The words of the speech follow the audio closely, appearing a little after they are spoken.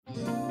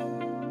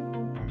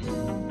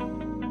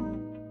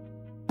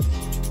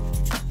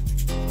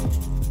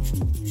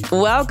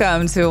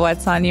Welcome to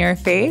What's on Your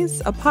Face,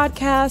 a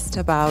podcast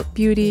about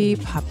beauty,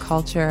 pop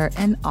culture,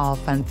 and all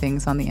fun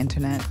things on the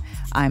internet.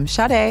 I'm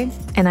Sade.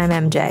 And I'm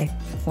MJ.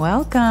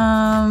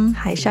 Welcome.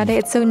 Hi, Sade.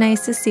 It's so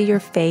nice to see your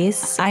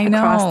face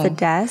across the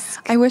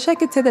desk. I wish I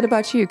could say that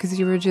about you because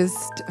you were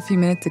just a few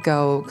minutes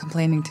ago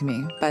complaining to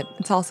me, but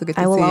it's also good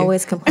to see you. I will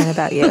always complain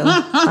about you,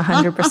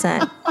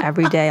 100%,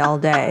 every day, all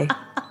day.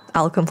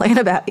 I'll complain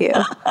about you.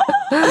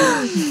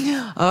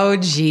 Oh,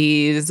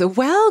 geez.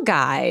 Well,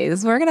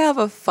 guys, we're going to have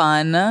a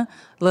fun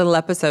little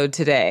episode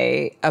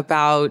today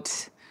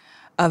about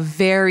a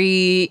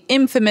very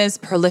infamous,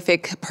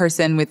 prolific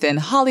person within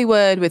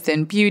Hollywood,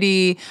 within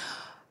beauty.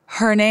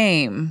 Her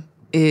name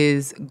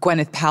is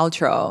Gwyneth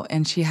Paltrow,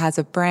 and she has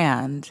a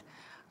brand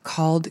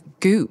called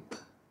Goop.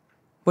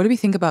 What do we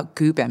think about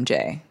Goop,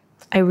 MJ?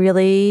 I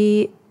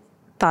really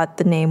thought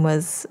the name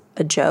was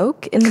a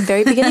joke in the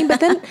very beginning, but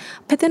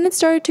then it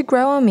started to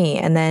grow on me.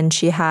 And then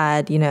she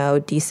had,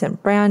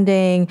 decent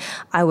branding.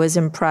 I was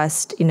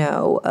impressed,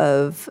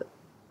 of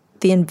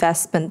the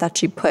investment that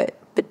she put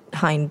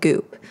behind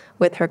Goop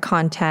with her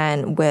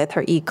content, with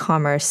her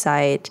e-commerce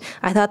site.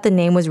 I thought the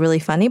name was really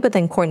funny, but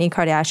then Kourtney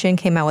Kardashian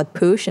came out with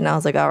Poosh, and I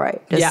was like, all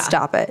right,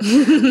 stop it.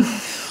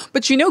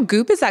 But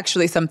Goop is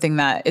actually something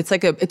that it's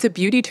a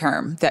beauty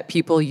term that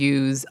people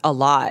use a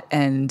lot.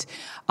 And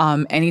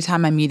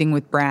anytime I'm meeting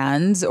with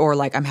brands or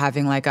like I'm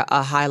having like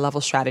a high level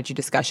strategy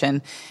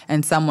discussion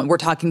and we're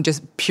talking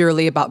just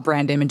purely about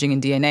brand imaging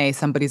and DNA,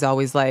 somebody's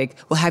always like,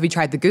 well, have you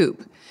tried the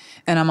Goop?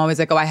 And I'm always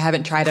like, oh, I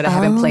haven't tried it. I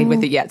haven't played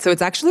with it yet. So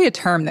it's actually a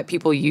term that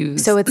people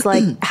use. So it's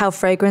like how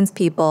fragrance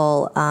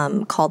people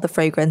call the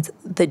fragrance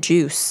the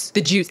juice. The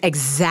juice,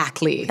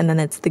 exactly. And then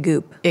it's the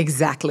Goop.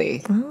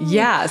 Exactly. Oh.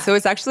 Yeah. So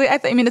it's actually,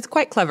 it's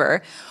quite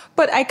clever.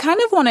 But I kind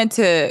of wanted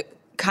to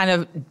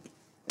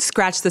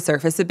scratch the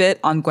surface a bit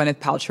on Gwyneth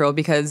Paltrow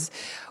because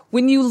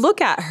when you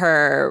look at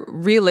her,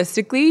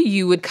 realistically,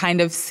 you would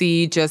kind of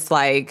see just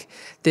like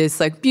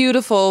this like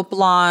beautiful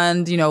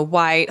blonde,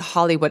 white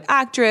Hollywood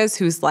actress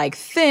who's like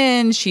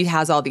thin. She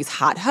has all these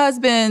hot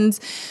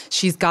husbands.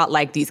 She's got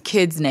like these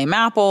kids named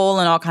Apple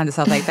and all kinds of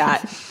stuff like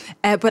that.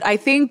 But I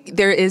think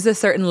there is a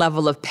certain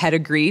level of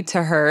pedigree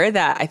to her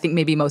that I think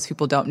maybe most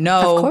people don't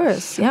know. Of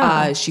course,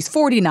 yeah. She's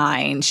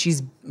 49.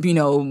 She's,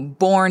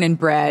 born and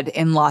bred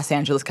in Los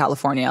Angeles,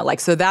 California. Like,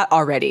 so that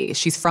already,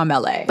 she's from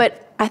LA.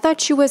 But I thought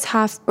she was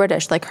half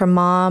British. Like her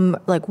mom,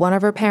 like one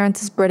of her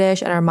parents is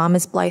British and her mom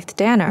is Blythe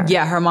Danner.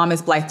 Yeah, her mom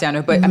is Blythe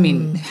Danner. But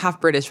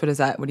half British, what is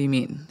that? What do you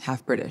mean,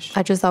 half British?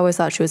 I just always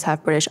thought she was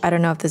half British. I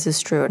don't know if this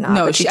is true or not.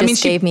 No, but she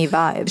gave me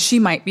vibes. She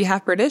might be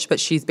half British, but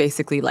she's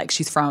basically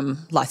she's from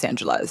Los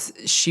Angeles.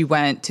 She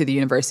went to the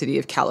University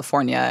of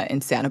California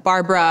in Santa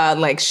Barbara.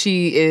 Like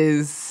she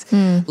is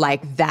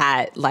like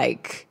that,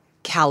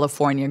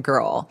 California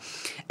girl.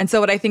 And so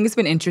what I think has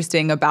been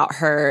interesting about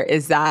her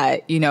is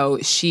that,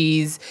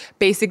 she's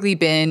basically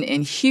been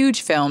in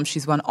huge films.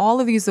 She's won all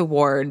of these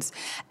awards.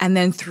 And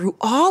then through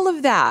all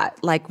of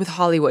that, like with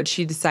Hollywood,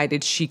 she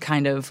decided she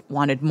kind of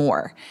wanted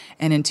more.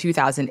 And in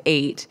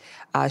 2008,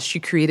 she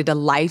created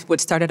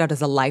what started out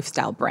as a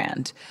lifestyle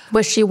brand.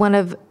 Was she one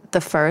of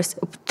the first?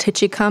 Did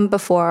she come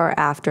before or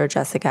after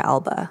Jessica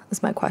Alba,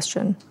 is my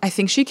question. I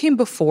think she came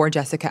before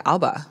Jessica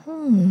Alba.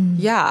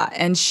 Yeah.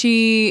 And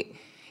she...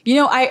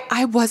 I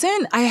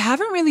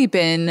haven't really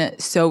been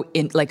so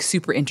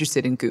super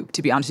interested in Goop,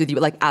 to be honest with you,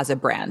 as a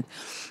brand.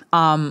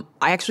 I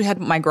actually had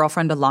my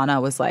girlfriend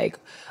Alana was like,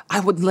 I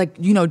would do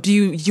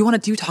you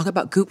want to talk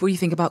about Goop? What do you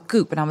think about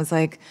Goop? And I was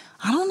like,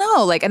 I don't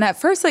know. And at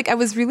first, I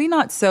was really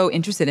not so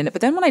interested in it.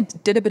 But then when I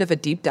did a bit of a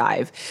deep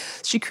dive,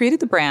 she created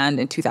the brand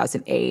in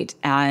 2008.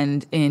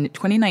 And in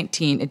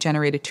 2019, it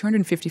generated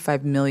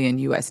 $255 million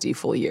USD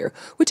full year,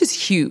 which is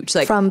huge.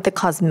 From the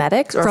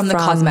cosmetics or from the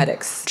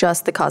cosmetics?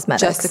 Just the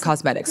cosmetics. Just the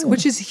cosmetics,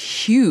 which is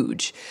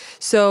huge.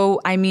 So,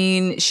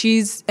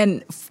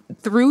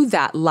 through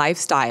that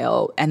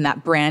lifestyle and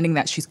that branding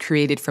that she's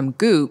created from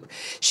Goop,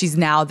 she's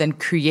now then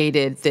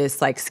created this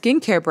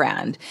skincare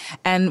brand.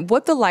 And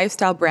what the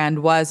lifestyle brand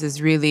was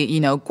is really,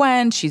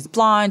 Gwen, she's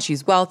blonde,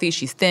 she's wealthy,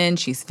 she's thin,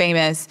 she's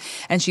famous,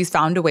 and she's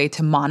found a way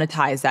to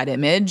monetize that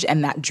image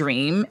and that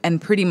dream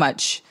and pretty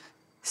much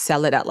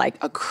sell it at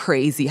a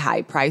crazy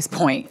high price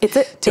point. It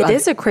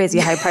is a crazy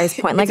high price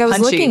point. I was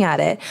looking at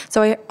it.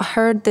 So I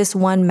heard this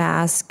one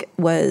mask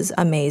was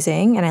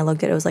amazing, and I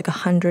looked at it was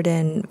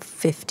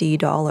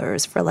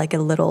 $150 for a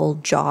little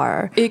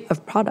jar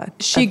of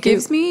product.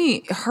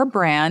 Her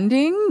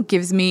branding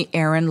gives me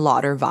Erin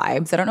Lauder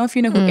vibes. I don't know if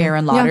you know who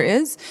Erin Lauder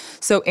is.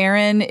 So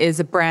Erin is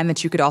a brand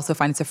that you could also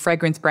find. It's a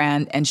fragrance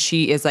brand, and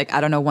she is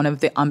one of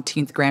the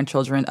umpteenth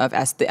grandchildren of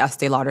the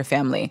Estee Lauder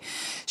family.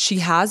 She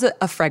has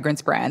a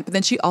fragrance brand, but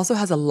then she also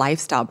has a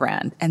lifestyle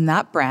brand. And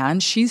that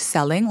brand, she's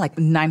selling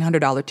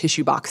 $900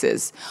 tissue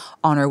boxes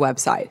on her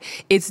website.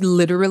 It's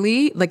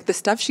literally the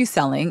stuff she's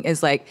selling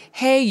is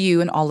hey,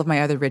 you and all of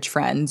my other rich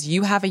friends,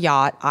 you have a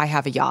yacht, I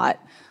have a yacht.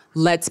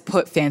 let's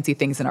put fancy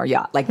things in our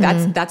yacht. Like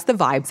that's the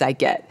vibes I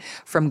get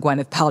from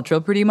Gwyneth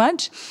Paltrow pretty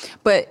much.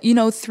 But, you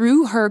know,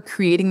 through her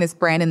creating this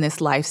brand and this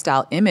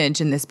lifestyle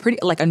image and this pretty,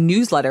 like a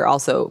newsletter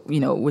also, you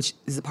know, which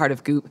is a part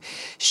of Goop,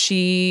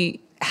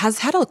 she has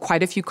had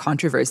quite a few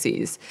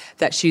controversies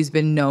that she's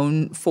been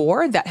known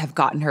for that have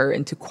gotten her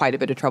into quite a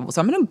bit of trouble. So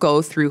I'm going to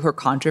go through her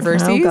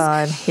controversies. Oh,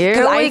 God. Here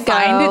we go. I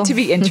find it to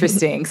be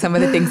interesting, some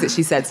of the things that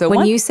she said. So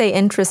when you say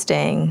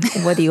interesting,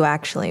 what do you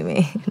actually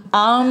mean?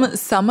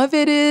 Some of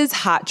it is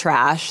hot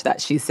trash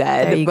that she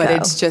said, but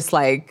it's just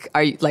like,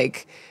 are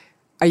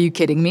you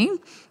kidding me?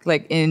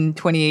 Like in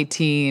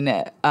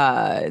 2018,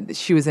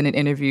 she was in an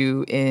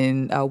interview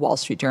in Wall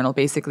Street Journal.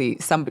 Basically,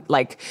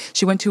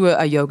 she went to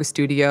a yoga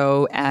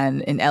studio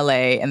and in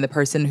LA, and the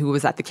person who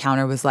was at the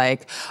counter was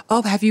like,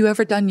 "Oh, have you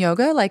ever done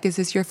yoga? Like, is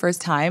this your first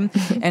time?"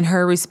 And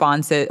her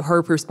response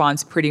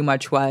pretty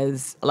much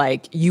was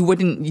like, "You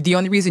wouldn't. The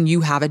only reason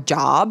you have a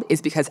job is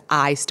because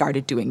I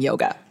started doing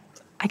yoga."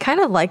 I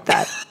kind of like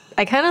that.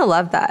 I kind of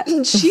love that.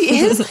 She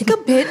is like a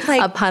bit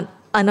like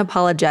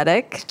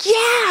unapologetic.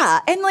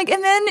 Yeah. And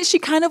then she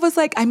kind of was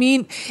like, I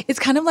mean, it's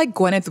kind of like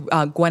Gwen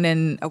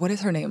and what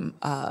is her name?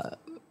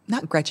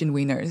 Not Gretchen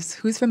Wieners.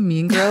 Who's from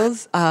Mean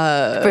Girls?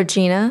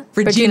 Regina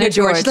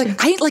George. She's like,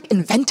 I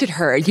invented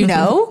her, you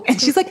know? And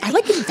she's like, I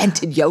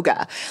invented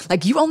yoga.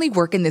 Like, you only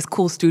work in this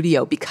cool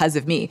studio because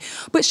of me.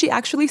 But she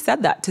actually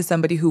said that to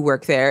somebody who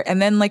worked there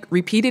and then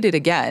repeated it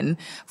again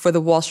for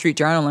the Wall Street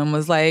Journal and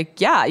was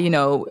like, yeah, you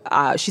know,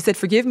 she said,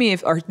 forgive me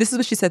or this is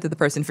what she said to the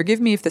person, forgive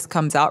me if this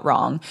comes out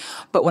wrong.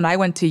 But when I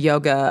went to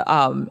yoga,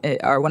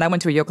 or when I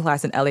went to a yoga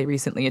class in LA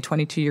recently, a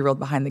 22-year-old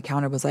behind the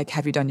counter was like,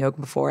 have you done yoga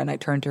before? And I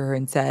turned to her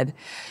and said,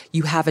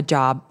 you have a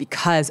job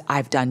because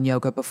I've done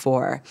yoga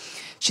before.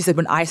 She said,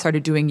 when I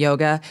started doing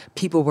yoga,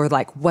 people were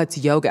like, what's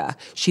yoga?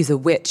 She's a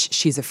witch.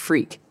 She's a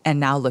freak. And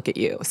now look at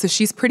you. So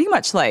she's pretty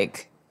much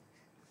like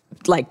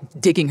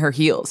digging her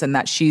heels and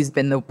that she's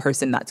been the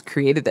person that's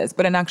created this.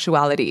 But in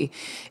actuality,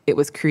 it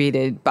was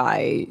created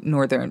by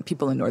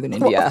people in Northern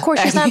India. Well, of course,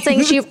 she's not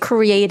saying she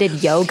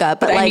created yoga,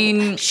 but I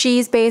mean,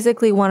 she's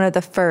basically one of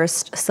the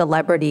first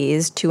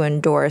celebrities to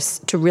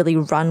really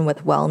run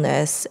with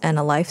wellness and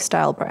a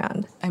lifestyle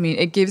brand. I mean,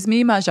 it gives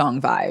me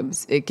Mahjong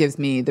vibes. It gives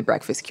me the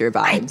Breakfast Cure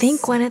vibes. I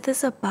think Gwyneth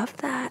is above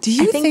that. Do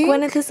you think? I think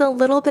Gwyneth is a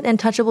little bit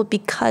untouchable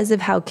because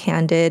of how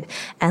candid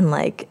and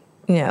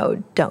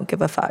don't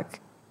give a fuck.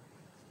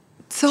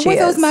 So were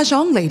those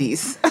Mahjong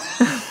ladies?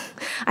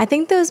 I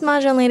think those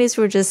Mahjong ladies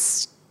were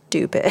just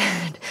stupid.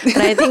 But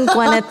I think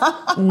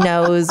Gwyneth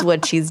knows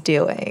what she's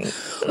doing.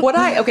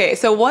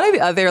 So one of the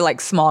other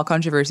small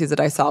controversies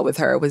that I saw with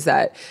her was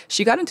that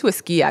she got into a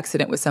ski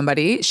accident with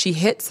somebody. She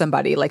hit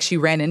somebody, she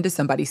ran into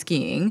somebody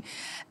skiing.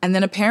 And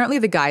then apparently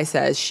the guy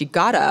says she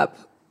got up,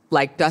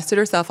 dusted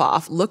herself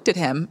off, looked at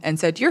him and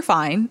said, "You're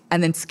fine,"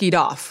 and then skied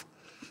off.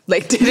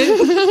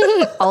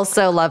 Didn't.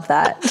 Also love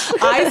that.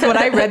 When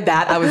I read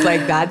that, I was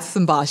like, that's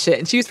some boss shit.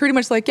 And she was pretty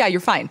much like, yeah, you're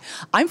fine.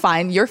 I'm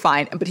fine. You're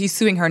fine. But he's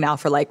suing her now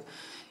for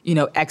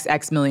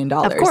XX million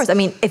dollars. Of course. I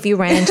mean, if you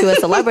ran into a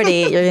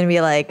celebrity, you're going to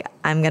be like,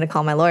 I'm going to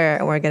call my lawyer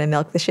and we're going to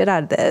milk the shit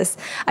out of this.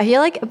 I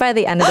feel like by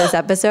the end of this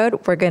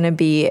episode, we're going to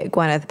be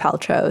Gwyneth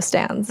Paltrow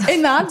stans.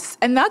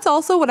 And that's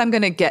also what I'm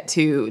going to get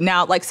to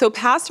now. So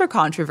past her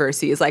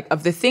controversies,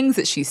 of the things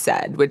that she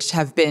said, which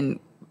have been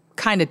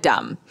kind of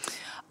dumb.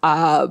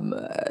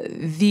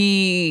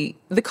 The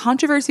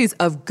controversies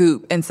of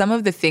Goop and some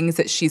of the things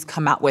that she's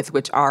come out with,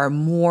 which are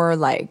more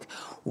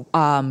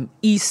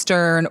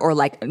Eastern or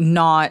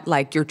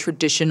not your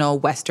traditional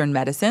Western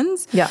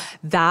medicines. Yeah,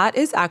 that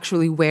is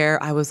actually where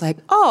I was like,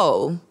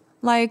 oh,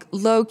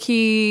 low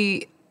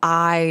key,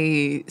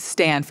 I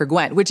stand for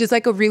Gwen, which is a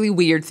really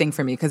weird thing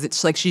for me because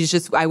it's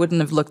I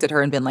wouldn't have looked at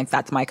her and been like,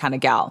 that's my kind of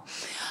gal.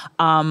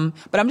 But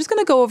I'm just going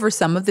to go over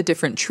some of the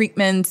different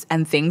treatments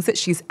and things that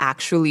she's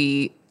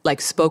actually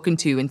spoken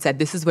to and said,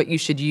 this is what you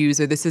should use,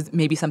 or this is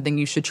maybe something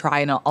you should try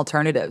in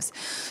alternatives.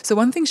 So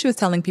one thing she was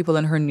telling people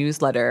in her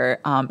newsletter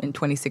in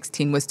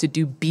 2016 was to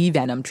do bee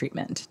venom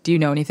treatment. Do you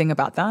know anything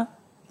about that?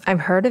 I've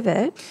heard of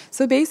it.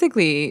 So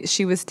basically,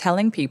 she was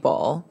telling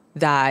people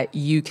that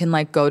you can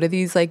go to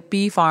these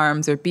bee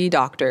farms or bee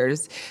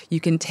doctors. You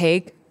can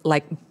take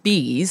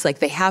bees,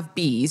 they have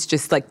bees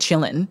just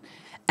chilling.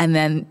 And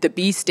then the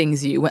bee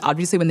stings you.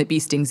 Obviously, when the bee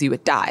stings you,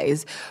 it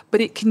dies. But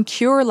it can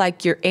cure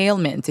your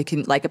ailments. It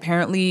can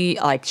apparently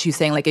she's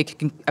saying it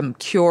can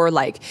cure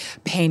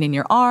pain in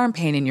your arm,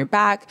 pain in your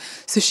back.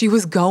 So she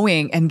was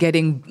going and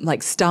getting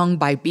stung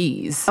by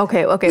bees.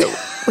 Okay.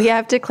 We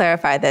have to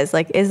clarify this.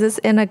 Is this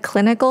in a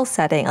clinical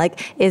setting?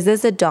 Is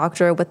this a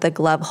doctor with a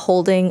glove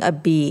holding a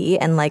bee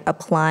and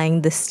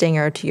applying the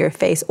stinger to your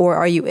face, or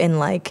are you in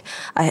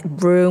a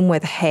room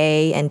with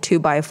hay and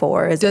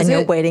 2x4s and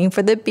you're waiting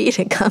for the bee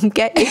to come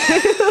get you?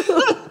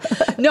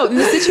 No, in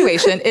the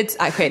situation, it's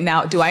okay.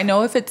 Now, do I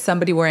know if it's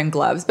somebody wearing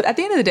gloves? But at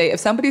the end of the day, if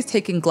somebody's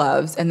taking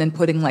gloves and then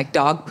putting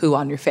dog poo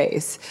on your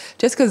face,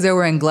 just because they're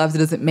wearing gloves, it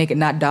doesn't make it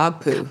not dog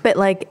poo. But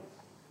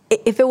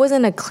if it was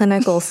in a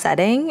clinical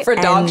setting for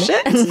dog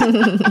shit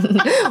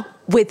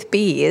with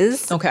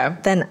bees, okay,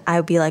 then I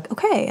would be like,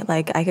 okay,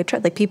 I could try.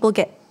 People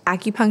get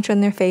acupuncture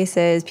in their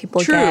faces.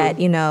 People True. get,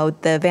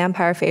 the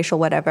vampire facial,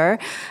 whatever.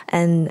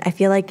 And I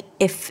feel like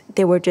if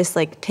they were just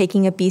like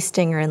taking a bee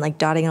stinger and like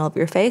dotting it all over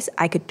your face,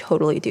 I could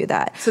totally do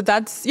that. So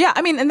that's,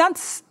 and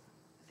that's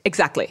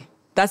exactly.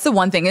 That's the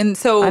one thing. And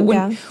so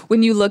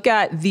when you look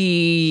at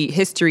the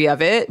history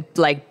of it,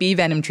 like bee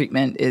venom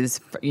treatment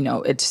is,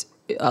 it's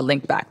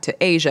linked back to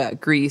Asia,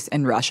 Greece,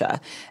 and Russia.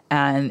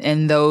 And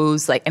in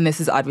those, and this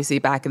is obviously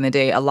back in the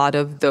day, a lot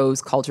of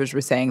those cultures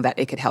were saying that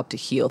it could help to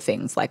heal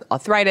things like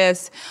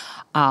arthritis.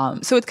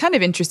 So it's kind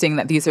of interesting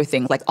that these are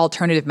things like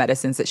alternative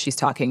medicines that she's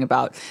talking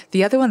about.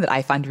 The other one that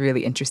I find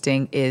really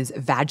interesting is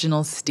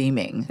vaginal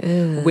steaming,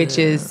 which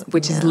is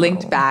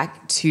linked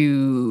back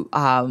to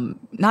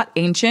not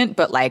ancient,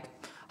 but like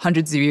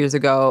hundreds of years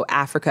ago,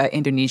 Africa,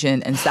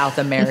 Indonesian, and South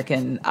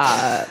American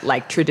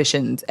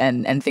traditions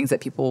and things that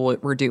people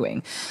were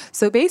doing.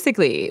 So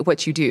basically,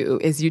 what you do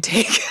is you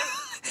take.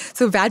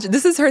 So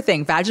this is her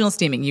thing, vaginal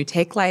steaming. You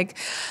take like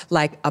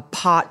a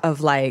pot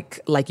of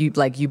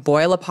you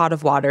boil a pot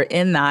of water.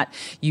 In that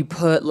you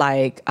put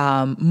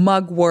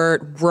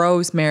mugwort,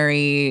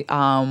 rosemary,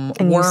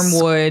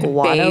 wormwood,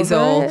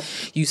 basil.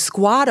 You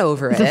squat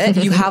over it.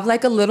 You have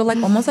like a little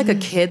almost like a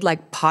kid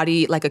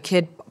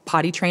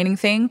potty training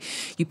thing.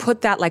 You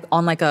put that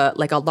on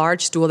a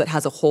large stool that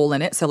has a hole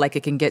in it so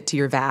it can get to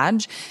your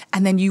vag.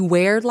 And then you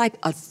wear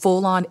a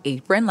full on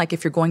apron, like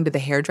if you're going to the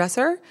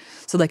hairdresser.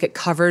 So it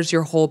covers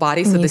your whole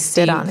body. So you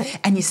sit on it.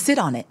 And you sit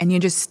on it and you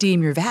just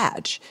steam your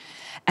vag.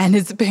 And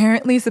it's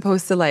apparently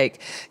supposed to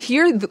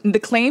the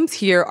claims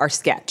here are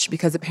sketch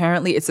because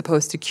apparently it's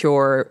supposed to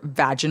cure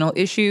vaginal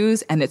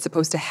issues and it's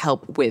supposed to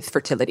help with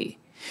fertility.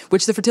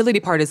 Which the fertility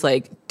part is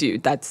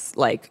dude, that's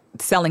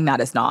selling that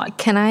is not.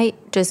 Can I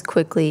just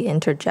quickly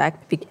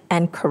interject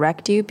and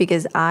correct you?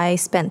 Because I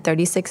spent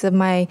 36 of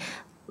my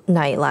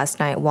night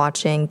last night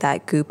watching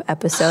that Goop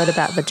episode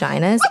about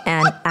vaginas.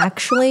 And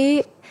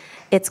actually,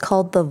 it's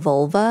called the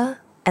vulva.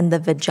 And the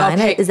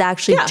vagina is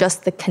actually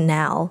just the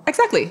canal.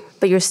 Exactly.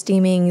 But you're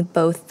steaming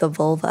both the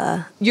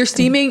vulva. You're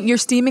steaming the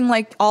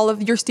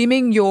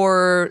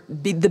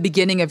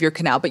beginning of your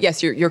canal. But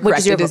yes, you're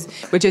correct.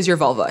 Which is your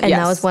vulva. And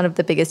that was one of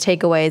the biggest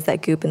takeaways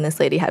that Goop and this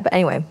lady had. But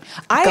anyway,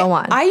 go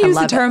on. I use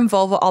the term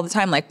vulva all the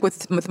time.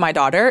 With my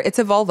daughter, it's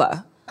a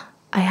vulva.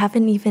 I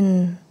haven't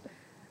even.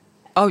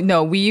 Oh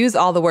no, we use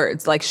all the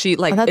words. That's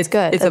it's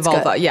good. It's that's a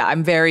vulva. Good. Yeah,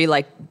 I'm very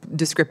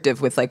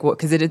descriptive with what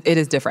because it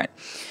is different.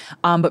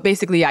 But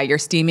basically, you're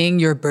steaming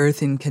your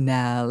birthing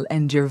canal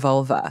and your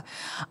vulva.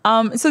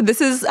 So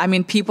this is,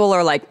 people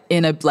are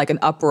in an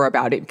uproar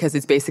about it because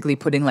it's basically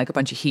putting a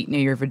bunch of heat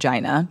near your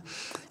vagina.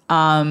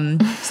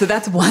 So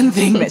that's one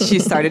thing that she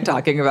started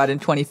talking about in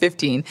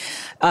 2015.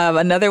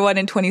 Another one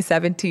in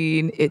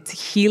 2017. It's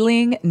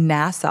healing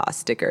NASA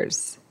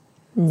stickers.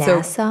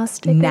 NASA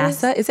stickers.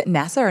 NASA, is it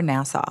NASA or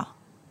NASA?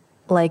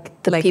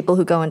 People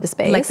who go into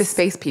space? Like the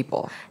space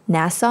people.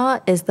 NASA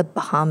is the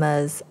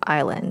Bahamas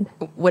island.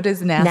 What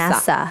is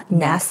NASA?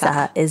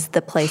 NASA is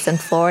the place in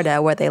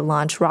Florida where they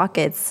launch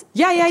rockets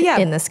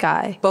in the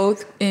sky.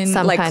 Both in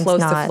Sometimes close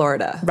not. to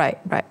Florida.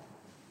 Right.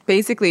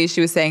 Basically, she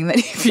was saying that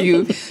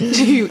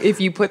if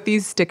you put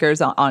these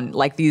stickers on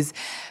these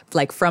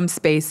from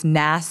space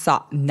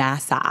NASA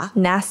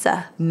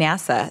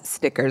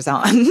stickers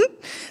on,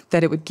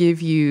 that it would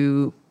give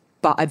you.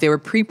 They were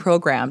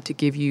pre-programmed to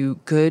give you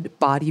good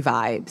body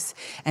vibes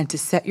and to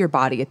set your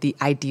body at the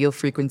ideal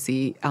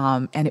frequency.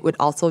 And it would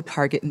also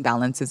target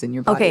imbalances in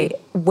your body. Okay,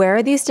 where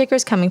are these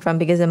stickers coming from?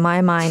 Because in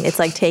my mind, it's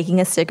like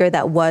taking a sticker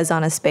that was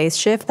on a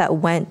spaceship that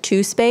went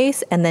to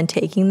space and then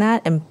taking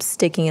that and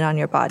sticking it on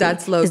your body.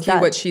 That's low-key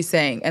what she's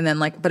saying. And then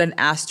but an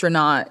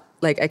astronaut,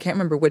 I can't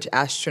remember which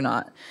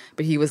astronaut,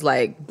 but he was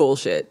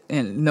bullshit.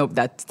 And nope,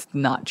 that's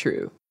not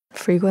true.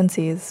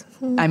 Frequencies.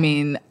 Would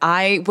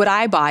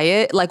I buy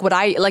it?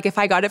 If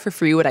I got it for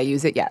free, would I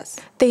use it? Yes.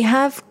 They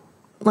have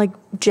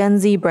Gen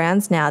Z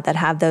brands now that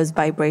have those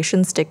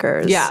vibration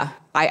stickers. Yeah.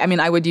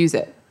 I would use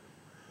it.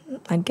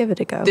 I'd give it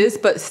a go.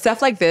 But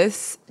stuff like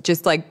this,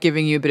 just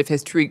giving you a bit of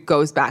history,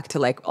 goes back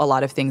to a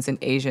lot of things in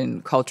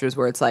Asian cultures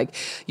where it's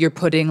you're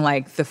putting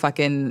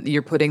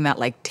you're putting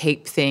that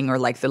tape thing or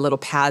the little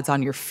pads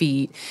on your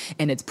feet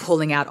and it's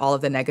pulling out all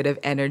of the negative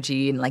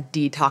energy and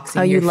detoxing your feet.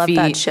 Oh, you love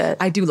that shit.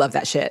 I do love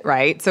that shit,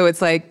 right? So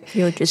it's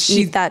you'll just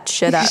eat that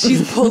shit up.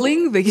 She's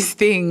pulling these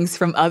things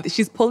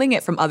she's pulling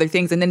it from other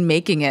things and then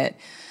making it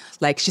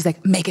she's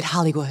make it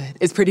Hollywood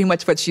is pretty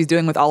much what she's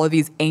doing with all of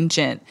these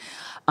ancient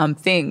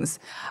things.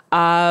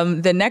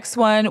 The next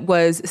one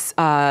was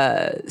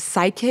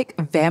psychic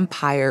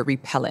vampire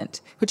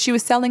repellent, which she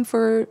was selling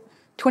for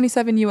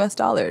 $27 US.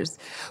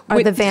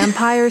 Are the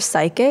vampires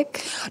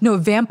psychic?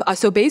 No,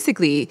 so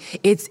basically,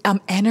 it's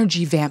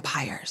energy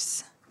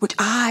vampires, which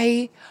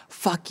I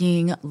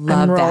fucking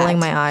love. I'm rolling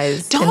my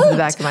eyes into the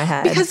back of my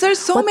head. Because there's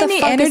so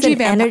many energy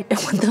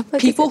vampires.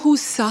 People who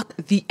suck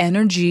the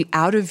energy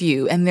out of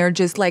you and they're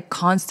just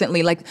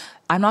constantly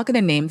I'm not going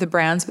to name the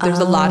brands, but there's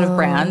a lot of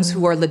brands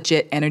who are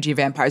legit energy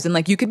vampires. And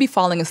like you could be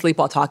falling asleep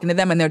while talking to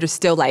them and they're just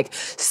still like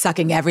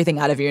sucking everything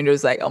out of you. And you're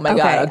just like, oh my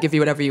God, I'll give you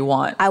whatever you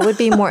want. I would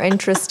be more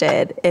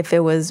interested if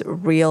it was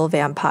real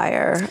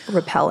vampire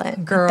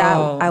repellent. Girl.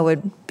 That I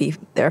would be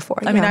there for.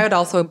 I mean, I would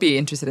also be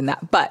interested in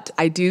that. But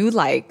I do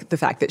like the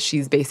fact that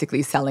she's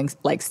basically selling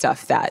like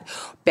stuff that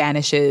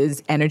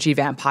banishes energy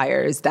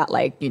vampires that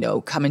like, you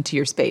know, come into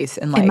your space.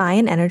 And like, am I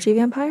an energy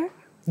vampire?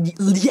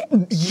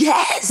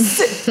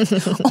 Yes.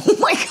 Oh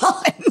my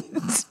God.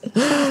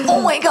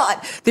 Oh my God.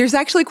 There's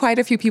actually quite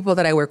a few people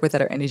that I work with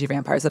that are energy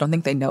vampires. I don't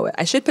think they know it.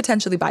 I should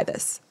potentially buy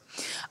this.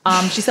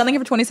 She's selling it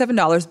for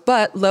 $27,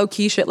 but low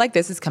key shit like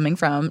this is coming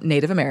from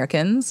Native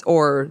Americans,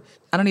 or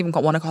I don't even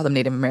want to call them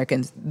Native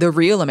Americans, the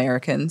real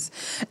Americans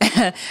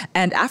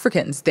and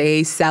Africans.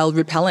 They sell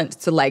repellent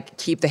to like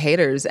keep the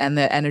haters and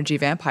the energy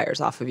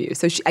vampires off of you.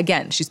 So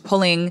she's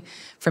pulling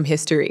from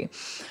history.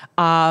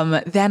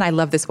 Then I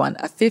love this one,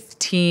 it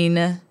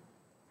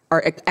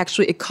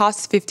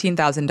costs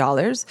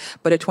 $15,000,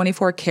 but a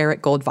 24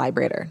 karat gold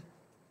vibrator.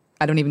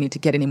 I don't even need to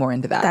get any more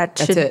into that.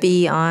 That's should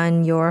be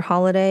on your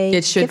holiday.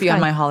 It should be on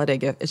my holiday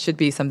gift. It should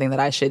be something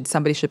that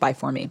somebody should buy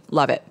for me.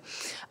 Love it.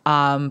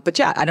 But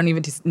yeah, I don't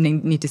even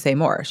need to say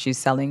more. She's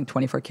selling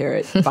 24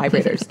 karat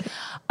vibrators.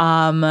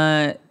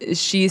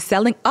 She's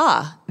selling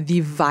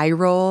the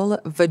viral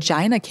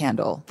vagina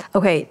candle.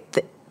 Okay,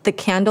 the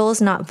candle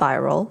is not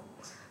viral.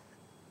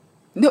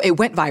 No, it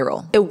went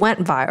viral. It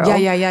went viral.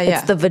 Yeah.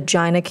 It's the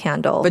vagina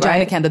candle.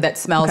 Vagina candle that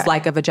smells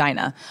like a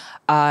vagina.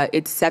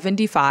 It's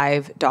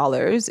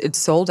 $75. It's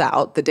sold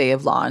out the day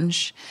of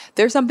launch.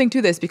 There's something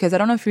to this because I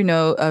don't know if you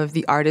know of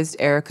the artist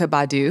Erykah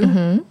Badu.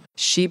 Mm-hmm.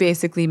 She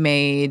basically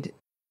made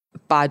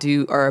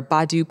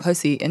Badu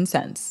pussy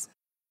incense.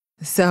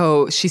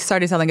 So she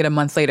started selling it a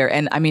month later.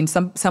 And I mean,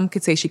 some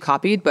could say she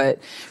copied, but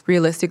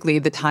realistically,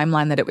 the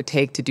timeline that it would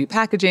take to do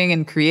packaging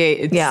and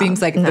create,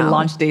 seems like the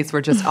launch dates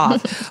were just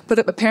off. But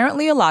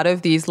apparently a lot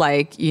of these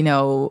like, you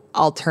know,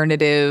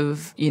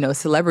 alternative, you know,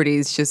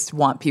 celebrities just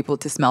want people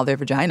to smell their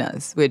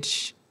vaginas,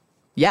 which,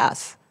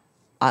 yes,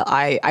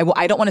 I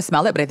don't want to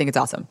smell it, but I think it's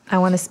awesome. I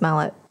want to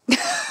smell it.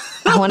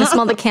 I want to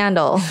smell the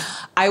candle.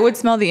 I would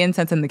smell the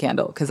incense in the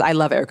candle because I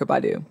love Erykah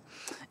Badu.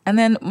 And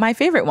then my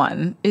favorite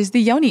one is the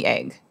yoni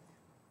egg.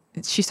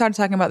 She started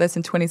talking about this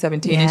in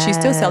 2017, and she's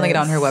still selling it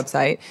on her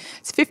website.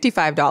 It's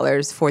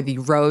 $55 for the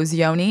rose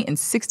yoni and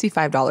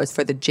 $65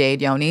 for the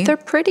jade yoni. They're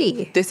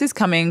pretty. This is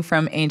coming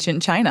from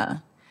ancient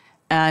China.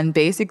 And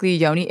basically,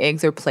 yoni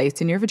eggs are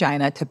placed in your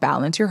vagina to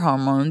balance your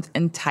hormones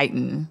and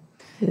tighten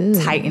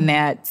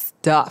that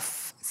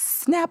stuff.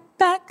 Snap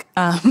back.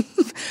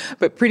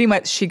 But pretty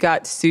much she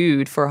got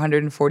sued for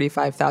 $145,000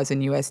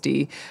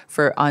 USD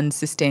for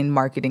unsustained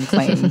marketing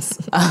claims.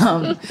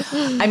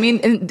 I mean,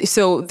 and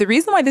so the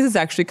reason why this is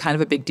actually kind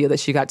of a big deal that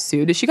she got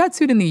sued is she got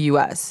sued in the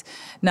US.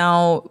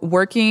 Now,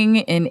 working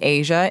in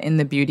Asia in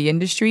the beauty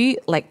industry,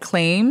 like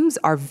claims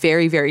are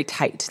very, very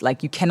tight.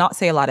 Like you cannot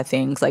say a lot of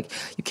things. Like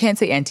you can't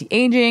say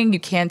anti-aging. You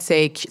can't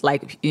say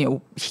like, you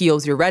know,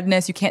 heals your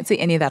redness. You can't say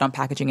any of that on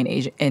packaging in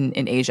Asia.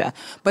 In Asia.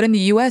 But in the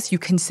US, you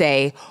can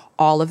say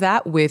all of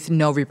that with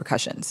no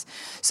repercussions.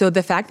 So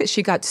the fact that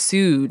she got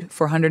sued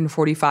for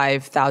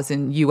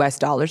 $145,000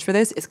 US for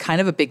this is kind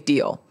of a big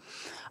deal.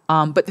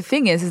 But the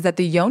thing is that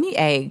the yoni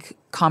egg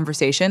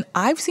conversation,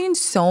 I've seen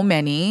so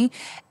many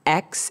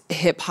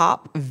ex-hip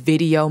hop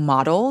video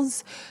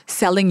models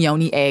selling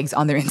yoni eggs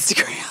on their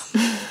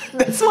Instagram.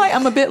 That's why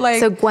I'm a bit like...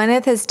 So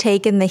Gwyneth has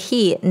taken the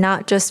heat,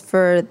 not just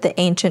for the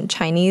ancient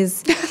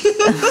Chinese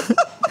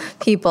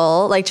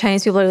people. Like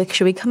Chinese people are like,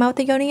 should we come out with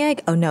the yoni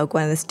egg? Oh no,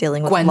 Gwyneth's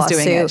dealing with a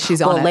lawsuit. Doing it.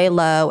 She's on it. We'll lay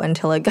low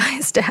until it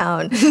dies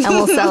down, and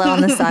we'll sell it on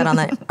the side on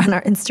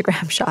our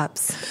Instagram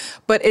shops.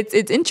 But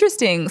it's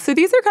interesting. So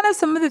these are kind of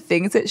some of the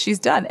things that she's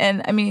done.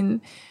 And I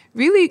mean,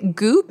 really,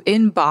 Goop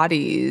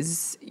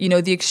embodies, you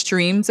know, the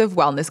extremes of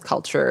wellness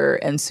culture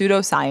and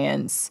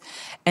pseudoscience.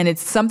 And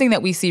it's something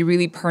that we see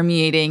really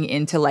permeating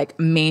into like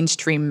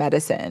mainstream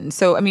medicine.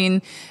 So, I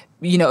mean,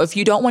 you know, if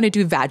you don't want to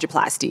do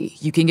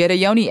vaginoplasty, you can get a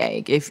yoni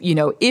egg. If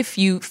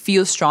you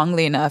feel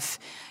strongly enough,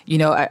 you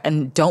know,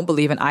 and don't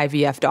believe in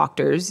IVF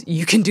doctors,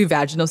 you can do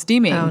vaginal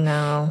steaming. Oh,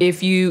 no.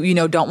 If you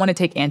don't want to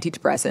take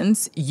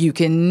antidepressants, you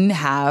can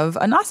have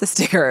a Nasa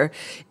sticker.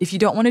 If you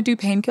don't want to do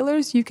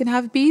painkillers, you can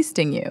have bees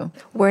sting you.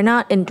 We're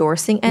not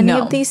endorsing any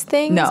of these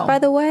things, by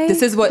the way.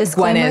 This is what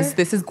Disclaimer. Gwen is.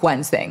 This is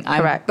Gwen's thing.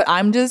 Correct. But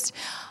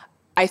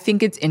I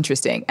think it's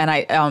interesting. And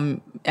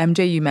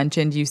MJ, you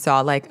mentioned you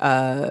saw like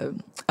a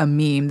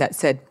meme that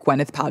said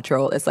Gwyneth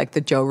Paltrow is like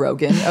the Joe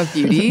Rogan of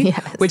beauty,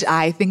 Yes. which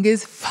I think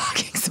is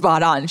fucking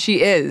spot on.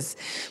 She is.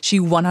 She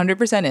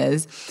 100%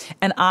 is.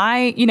 And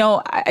I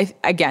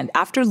again,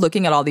 after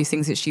looking at all these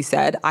things that she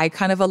said, I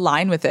kind of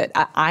align with it.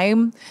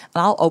 And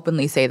I'll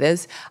openly say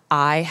this,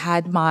 I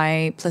had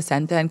my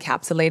placenta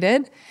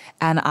encapsulated,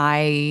 and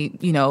I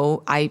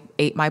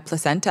ate my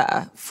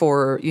placenta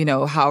for,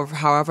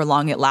 however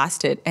long it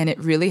lasted. And it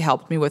really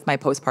helped me with my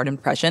postpartum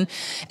depression.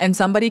 And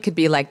somebody could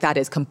be like, that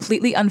is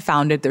completely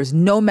unfounded. There's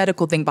no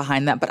medical thing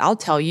behind that. But I'll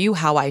tell you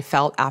how I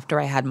felt after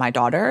I had my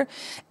daughter,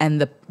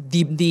 and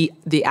the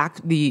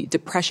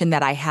depression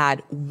that I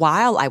had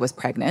while I was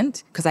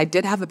pregnant, because I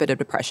did have a bit of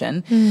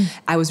depression.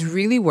 I was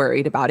really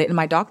worried about it, and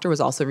my doctor was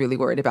also really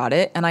worried about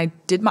it. And I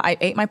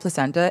ate my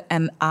placenta,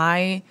 and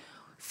I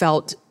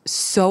felt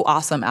so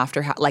awesome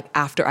after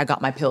I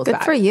got my pills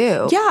back. Good for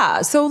you.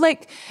 Yeah. So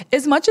like,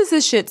 as much as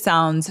this shit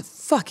sounds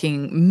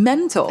fucking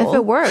mental,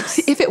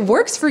 if it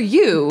works for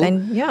you,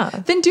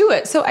 then do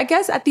it. So I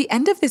guess at the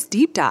end of this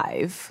deep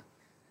dive,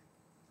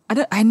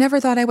 I never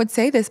thought I would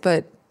say this,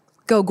 but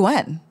go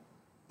Gwen.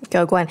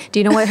 Go Gwen. Do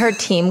you know what her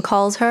team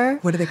calls her?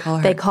 What do they call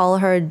her? They call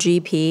her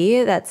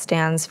GP. That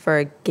stands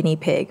for guinea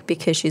pig,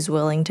 because she's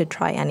willing to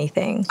try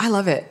anything. I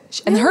love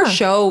it. And her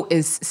show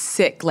is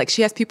sick. Like,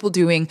 she has people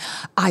doing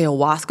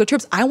ayahuasca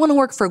trips. I want to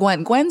work for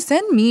Gwen. Gwen,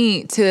 send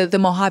me to the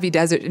Mojave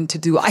Desert and to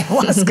do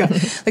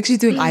ayahuasca. Like, she's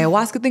doing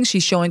ayahuasca things.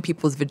 She's showing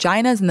people's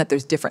vaginas and that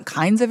there's different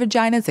kinds of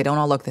vaginas. They don't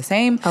all look the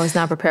same. I was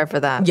not prepared for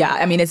that. Yeah.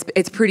 I mean,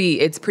 it's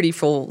pretty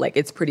full. Like,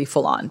 it's pretty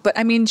full on. But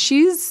I mean,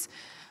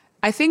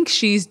 I think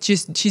she's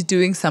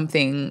doing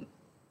something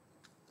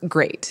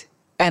great.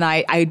 And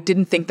I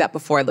didn't think that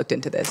before I looked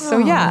into this. So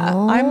yeah,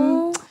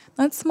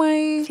 I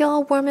feel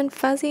all warm and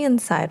fuzzy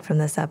inside from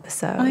this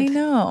episode. I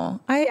know.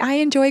 I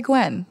enjoy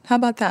Gwen. How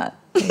about that?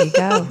 There you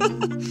go.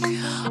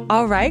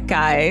 All right,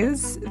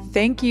 guys.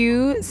 Thank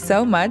you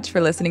so much for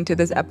listening to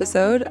this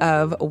episode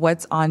of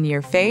What's on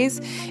Your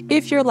Face.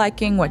 If you're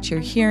liking what you're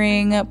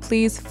hearing,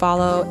 please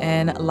follow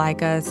and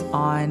like us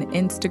on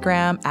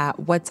Instagram at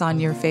What's On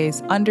Your Face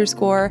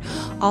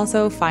 _.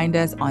 Also find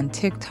us on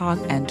TikTok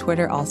and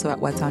Twitter, also at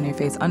What's On Your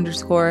Face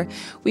 _.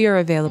 We are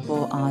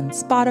available on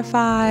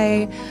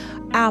Spotify,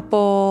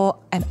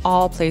 Apple, and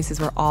all places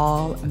where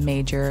all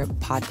major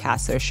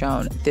podcasts are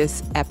shown.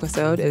 This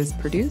episode is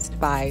produced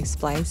by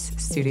Splice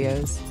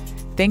Studios.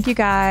 Thank you,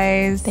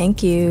 guys.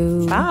 Thank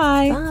you.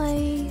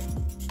 Bye.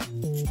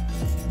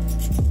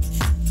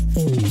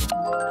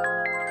 Bye.